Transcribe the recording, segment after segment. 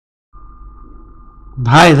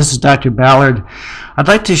Hi, this is Dr. Ballard. I'd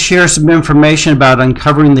like to share some information about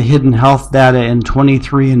uncovering the hidden health data in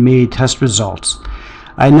 23andme test results.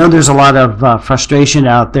 I know there's a lot of frustration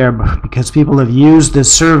out there because people have used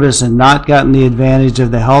this service and not gotten the advantage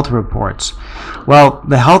of the health reports. Well,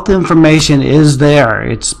 the health information is there.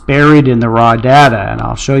 It's buried in the raw data, and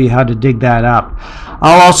I'll show you how to dig that up.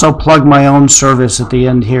 I'll also plug my own service at the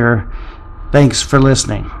end here. Thanks for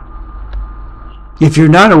listening. If you're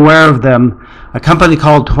not aware of them, a company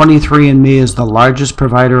called 23andme is the largest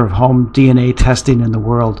provider of home DNA testing in the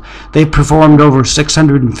world. They've performed over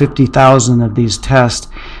 650,000 of these tests,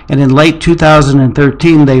 and in late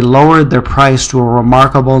 2013 they lowered their price to a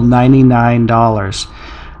remarkable $99.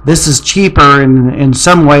 This is cheaper and in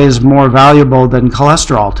some ways more valuable than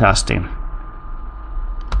cholesterol testing.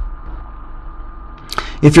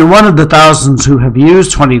 If you're one of the thousands who have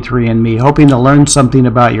used 23andme hoping to learn something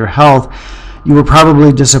about your health, you were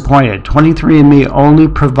probably disappointed. 23andme only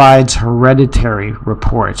provides hereditary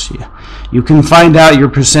reports. You can find out your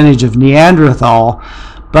percentage of Neanderthal,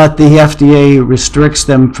 but the FDA restricts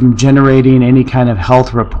them from generating any kind of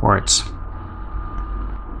health reports.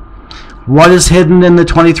 What is hidden in the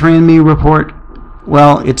 23andme report?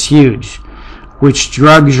 Well, it's huge. Which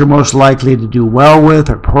drugs you're most likely to do well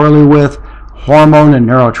with or poorly with, hormone and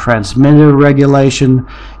neurotransmitter regulation,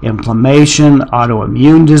 inflammation,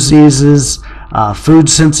 autoimmune diseases, food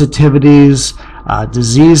sensitivities,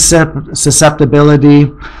 disease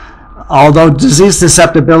susceptibility. Although disease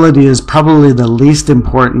susceptibility is probably the least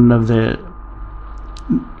important of the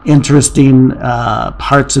interesting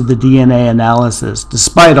parts of the DNA analysis,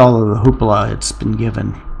 despite all of the hoopla it's been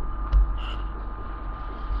given.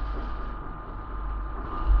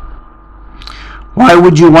 Why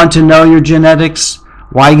would you want to know your genetics?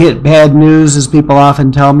 Why get bad news, as people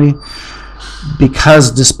often tell me?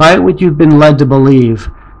 Because despite what you've been led to believe,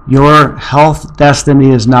 your health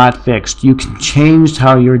destiny is not fixed. You can change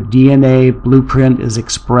how your DNA blueprint is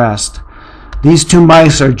expressed. These two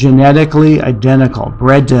mice are genetically identical,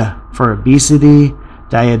 bred for obesity,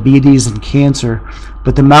 diabetes, and cancer,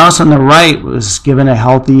 but the mouse on the right was given a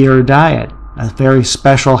healthier diet. A very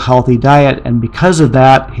special healthy diet, and because of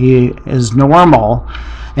that he is normal,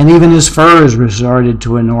 and even his fur is resorted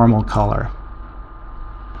to a normal color.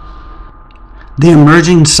 The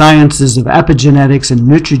emerging sciences of epigenetics and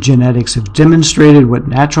nutrigenetics have demonstrated what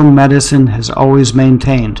natural medicine has always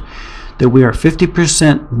maintained, that we are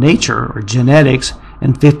 50% nature or genetics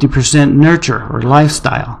and 50% nurture or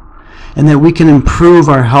lifestyle, and that we can improve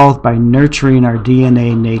our health by nurturing our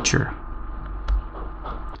DNA nature.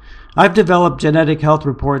 I've developed genetic health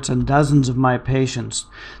reports on dozens of my patients.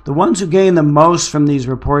 The ones who gain the most from these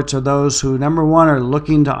reports are those who, number one, are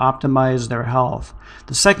looking to optimize their health.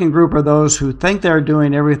 The second group are those who think they're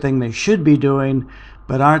doing everything they should be doing,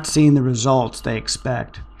 but aren't seeing the results they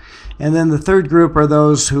expect. And then the third group are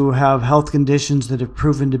those who have health conditions that have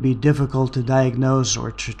proven to be difficult to diagnose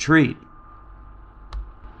or to treat.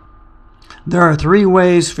 There are three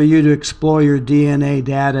ways for you to explore your DNA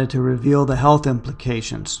data to reveal the health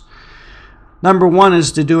implications. Number one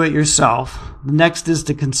is to do it yourself. The next is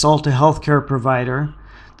to consult a healthcare provider.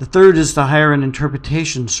 The third is to hire an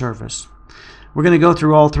interpretation service. We're going to go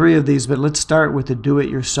through all three of these, but let's start with the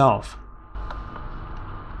do-it-yourself.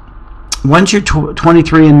 Once your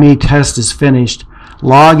 23andme test is finished,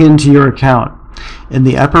 log into your account. In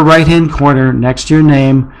the upper right-hand corner, next to your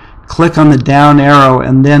name, click on the down arrow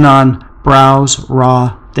and then on Browse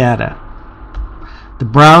Raw Data. The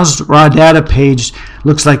Browse Raw Data page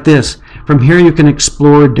looks like this. From here you can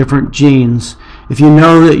explore different genes. If you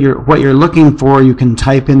know that what you're looking for, you can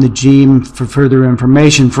type in the gene for further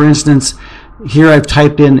information. For instance, here I've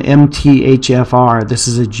typed in MTHFR. This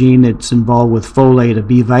is a gene that's involved with folate, a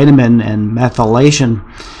B vitamin, and methylation.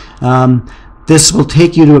 This will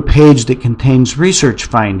take you to a page that contains research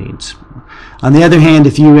findings. On the other hand,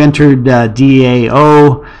 if you entered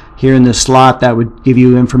DAO here in the slot, that would give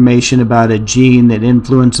you information about a gene that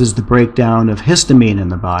influences the breakdown of histamine in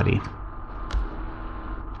the body.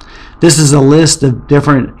 This is a list of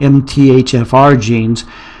different MTHFR genes.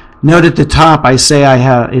 Note at the top it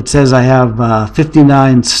says I have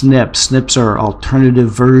 59 SNPs. SNPs are alternative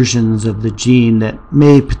versions of the gene that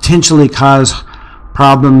may potentially cause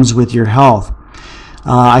problems with your health.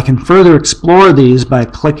 I can further explore these by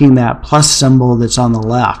clicking that plus symbol that's on the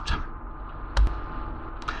left.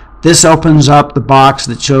 This opens up the box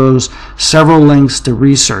that shows several links to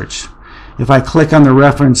research. If I click on the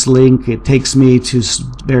reference link, it takes me to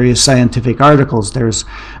various scientific articles. There's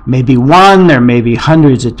maybe one, there may be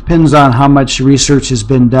hundreds. It depends on how much research has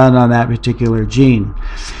been done on that particular gene.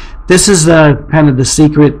 This is kind of the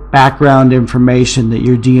secret background information that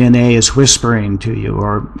your DNA is whispering to you,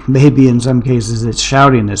 or maybe in some cases it's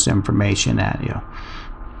shouting this information at you.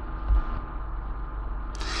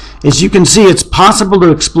 As you can see, it's possible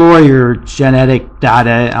to explore your genetic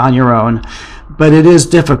data on your own, but it is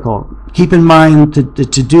difficult. Keep in mind to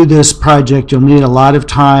do this project, you'll need a lot of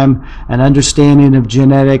time and understanding of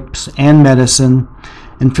genetics and medicine,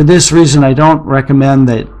 and for this reason I don't recommend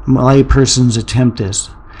that laypersons attempt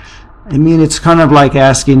this. I mean, it's kind of like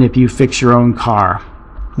asking if you fix your own car.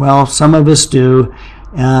 Well, some of us do,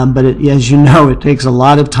 but as you know, it takes a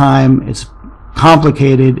lot of time. It's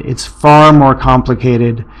complicated. It's far more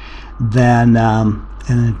complicated than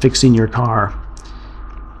fixing your car.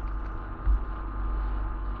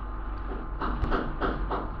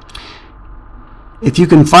 If you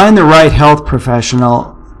can find the right health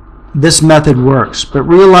professional, this method works, but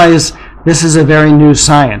realize this is a very new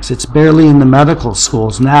science. It's barely in the medical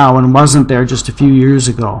schools now and wasn't there just a few years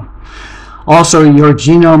ago. Also, your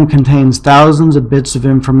genome contains thousands of bits of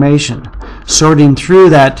information. Sorting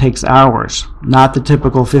through that takes hours, not the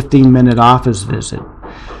typical 15-minute office visit.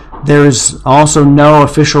 There is also no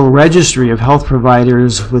official registry of health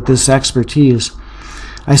providers with this expertise.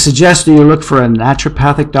 I suggest that you look for a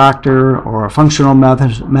naturopathic doctor or a functional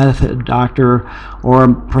method doctor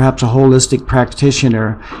or perhaps a holistic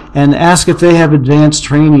practitioner and ask if they have advanced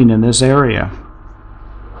training in this area.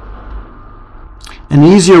 An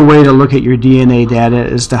easier way to look at your DNA data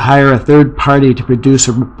is to hire a third party to produce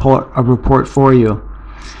a report for you.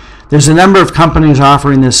 There's a number of companies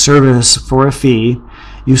offering this service for a fee.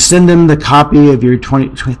 You send them the copy of your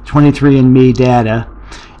 23andme data,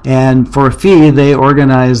 and for a fee they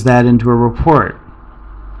organize that into a report.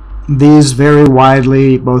 These vary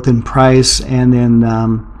widely both in price and in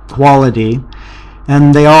quality,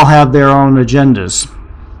 and they all have their own agendas.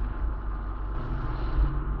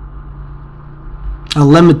 A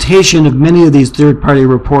limitation of many of these third-party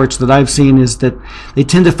reports that I've seen is that they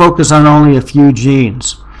tend to focus on only a few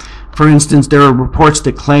genes. For instance, there are reports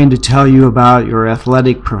that claim to tell you about your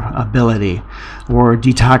athletic ability, or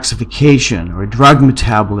detoxification, or drug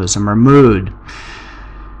metabolism, or mood.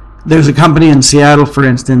 There's a company in Seattle, for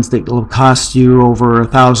instance, that will cost you over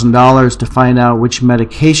 $1,000 to find out which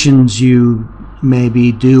medications you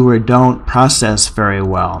maybe do or don't process very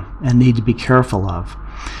well and need to be careful of.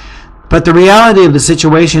 But the reality of the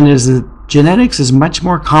situation is that genetics is much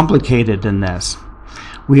more complicated than this.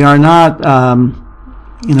 We are not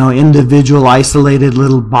individual isolated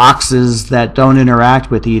little boxes that don't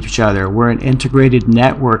interact with each other. We're an integrated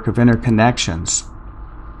network of interconnections.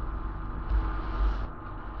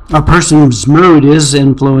 A person's mood is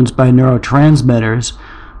influenced by neurotransmitters,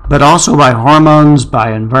 but also by hormones,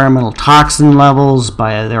 by environmental toxin levels,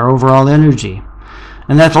 by their overall energy.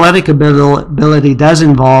 And athletic ability does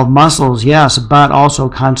involve muscles, yes, but also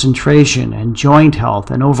concentration and joint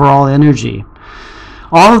health and overall energy.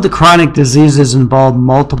 All of the chronic diseases involve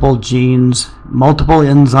multiple genes, multiple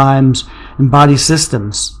enzymes, and body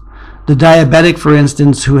systems. The diabetic, for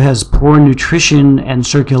instance, who has poor nutrition and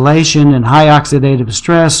circulation and high oxidative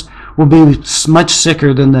stress will be much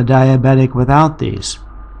sicker than the diabetic without these.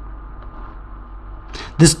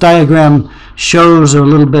 This diagram shows a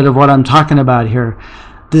little bit of what I'm talking about here.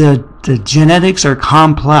 The genetics are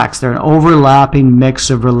complex. They're an overlapping mix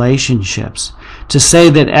of relationships. To say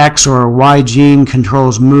that X or Y gene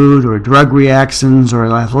controls mood or drug reactions or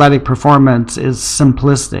athletic performance is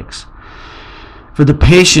simplistic. For the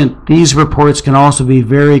patient, these reports can also be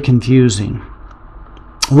very confusing.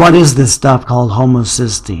 What is this stuff called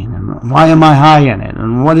homocysteine? And why am I high in it?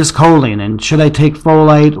 And what is choline? And should I take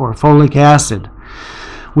folate or folic acid?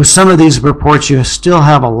 With some of these reports, you still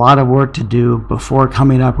have a lot of work to do before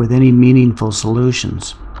coming up with any meaningful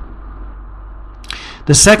solutions.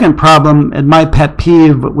 The second problem, and my pet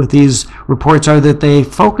peeve with these reports, are that they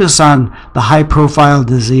focus on the high-profile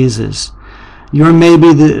diseases. You're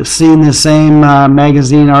maybe seeing the same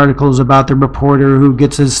magazine articles about the reporter who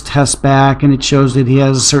gets his test back and it shows that he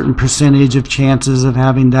has a certain percentage of chances of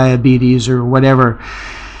having diabetes or whatever.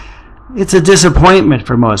 It's a disappointment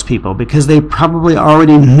for most people because they probably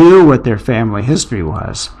already knew what their family history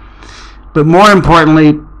was. But more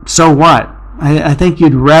importantly, so what? I think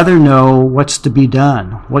you'd rather know what's to be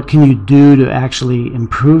done. What can you do to actually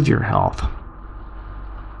improve your health?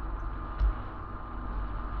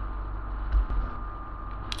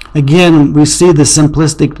 Again, we see the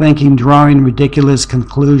simplistic thinking drawing ridiculous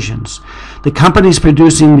conclusions. The companies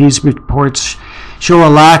producing these reports show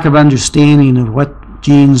a lack of understanding of what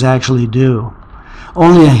genes actually do.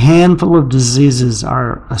 Only a handful of diseases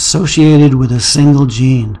are associated with a single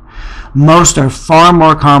gene. Most are far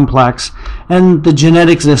more complex, and the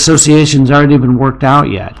genetics associations aren't even worked out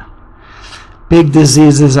yet. Big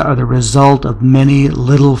diseases are the result of many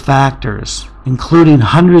little factors, including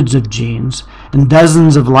hundreds of genes and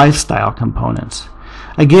dozens of lifestyle components.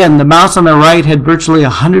 Again, the mouse on the right had virtually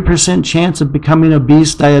 100% chance of becoming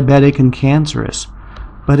obese, diabetic, and cancerous,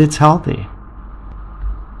 but it's healthy.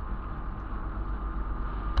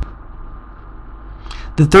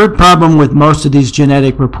 The third problem with most of these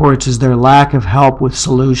genetic reports is their lack of help with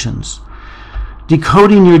solutions.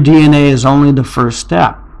 Decoding your DNA is only the first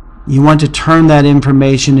step. You want to turn that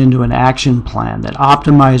information into an action plan that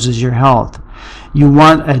optimizes your health. You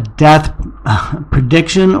want a death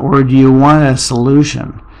prediction, or do you want a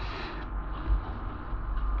solution?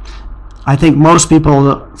 I think most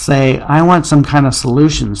people say, I want some kind of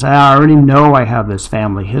solutions. I already know I have this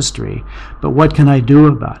family history, but what can I do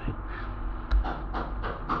about it?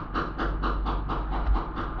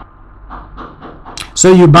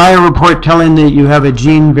 So you buy a report telling that you have a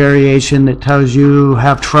gene variation that tells you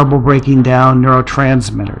have trouble breaking down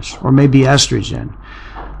neurotransmitters, or maybe estrogen.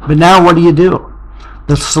 But now what do?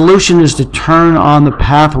 The solution is to turn on the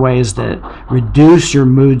pathways that reduce your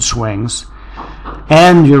mood swings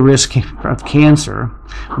and your risk of cancer.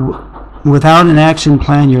 Without an action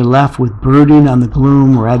plan, you're left with brooding on the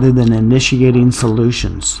gloom rather than initiating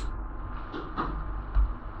solutions.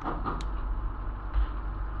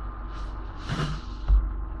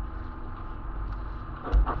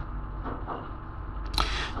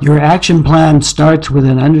 Your action plan starts with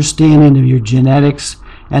an understanding of your genetics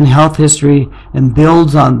and health history and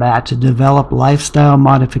builds on that to develop lifestyle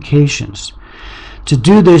modifications. To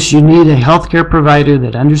do this, you need a healthcare provider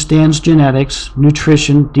that understands genetics,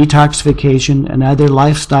 nutrition, detoxification, and other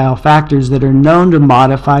lifestyle factors that are known to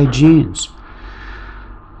modify genes.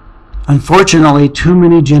 Unfortunately, too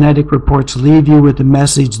many genetic reports leave you with the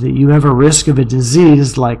message that you have a risk of a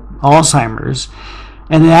disease like Alzheimer's,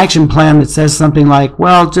 and an action plan that says something like,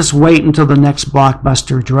 well, just wait until the next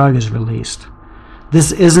blockbuster drug is released.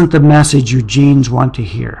 This isn't the message your genes want to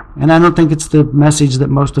hear, and I don't think it's the message that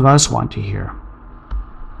most of us want to hear.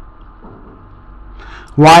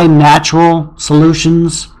 Why natural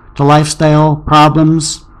solutions to lifestyle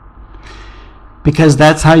problems? Because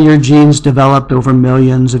that's how your genes developed over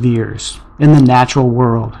millions of years in the natural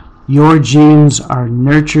world. Your genes are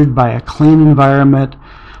nurtured by a clean environment,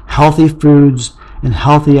 healthy foods, and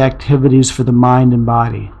healthy activities for the mind and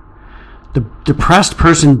body. The depressed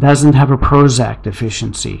person doesn't have a Prozac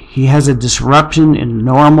deficiency. He has a disruption in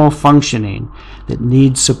normal functioning that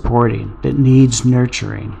needs supporting, that needs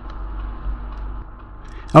nurturing.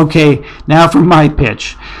 Okay, now for my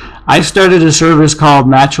pitch. I started a service called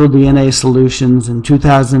Natural DNA Solutions in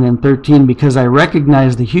 2013 because I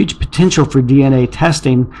recognized the huge potential for DNA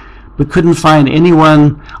testing, but couldn't find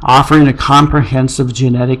anyone offering a comprehensive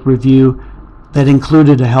genetic review that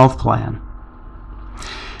included a health plan.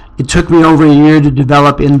 It took me over a year to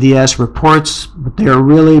develop NDS reports, but they are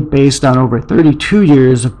really based on over 32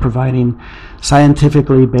 years of providing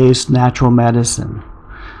scientifically based natural medicine.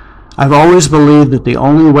 I've always believed that the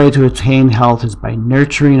only way to attain health is by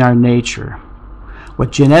nurturing our nature.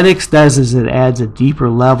 What genetics does is it adds a deeper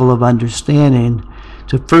level of understanding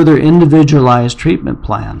to further individualize treatment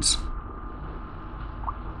plans.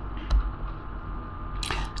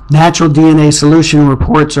 Natural DNA solution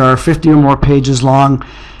reports are 50 or more pages long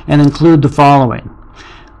and include the following.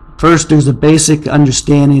 First, there's a basic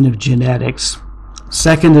understanding of genetics.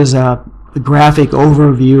 Second is a graphic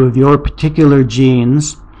overview of your particular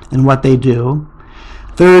genes and what they do.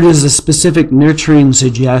 Third is a specific nurturing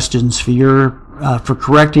suggestions for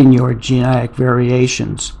correcting your genetic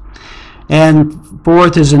variations. And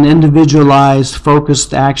fourth is an individualized,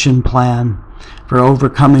 focused action plan for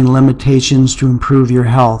overcoming limitations to improve your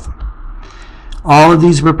health. All of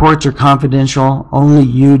these reports are confidential. Only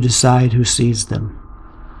you decide who sees them.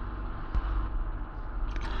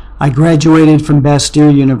 I graduated from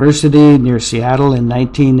Bastyr University near Seattle in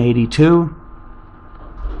 1982.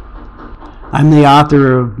 I'm the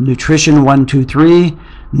author of Nutrition 123,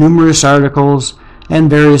 numerous articles, and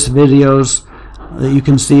various videos that you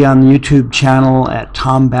can see on the YouTube channel at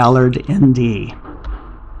Tom Ballard, ND.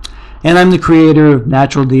 And I'm the creator of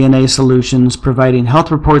Natural DNA Solutions, providing health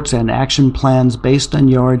reports and action plans based on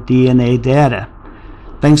your DNA data.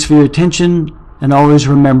 Thanks for your attention, and always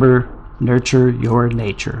remember, nurture your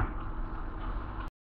nature.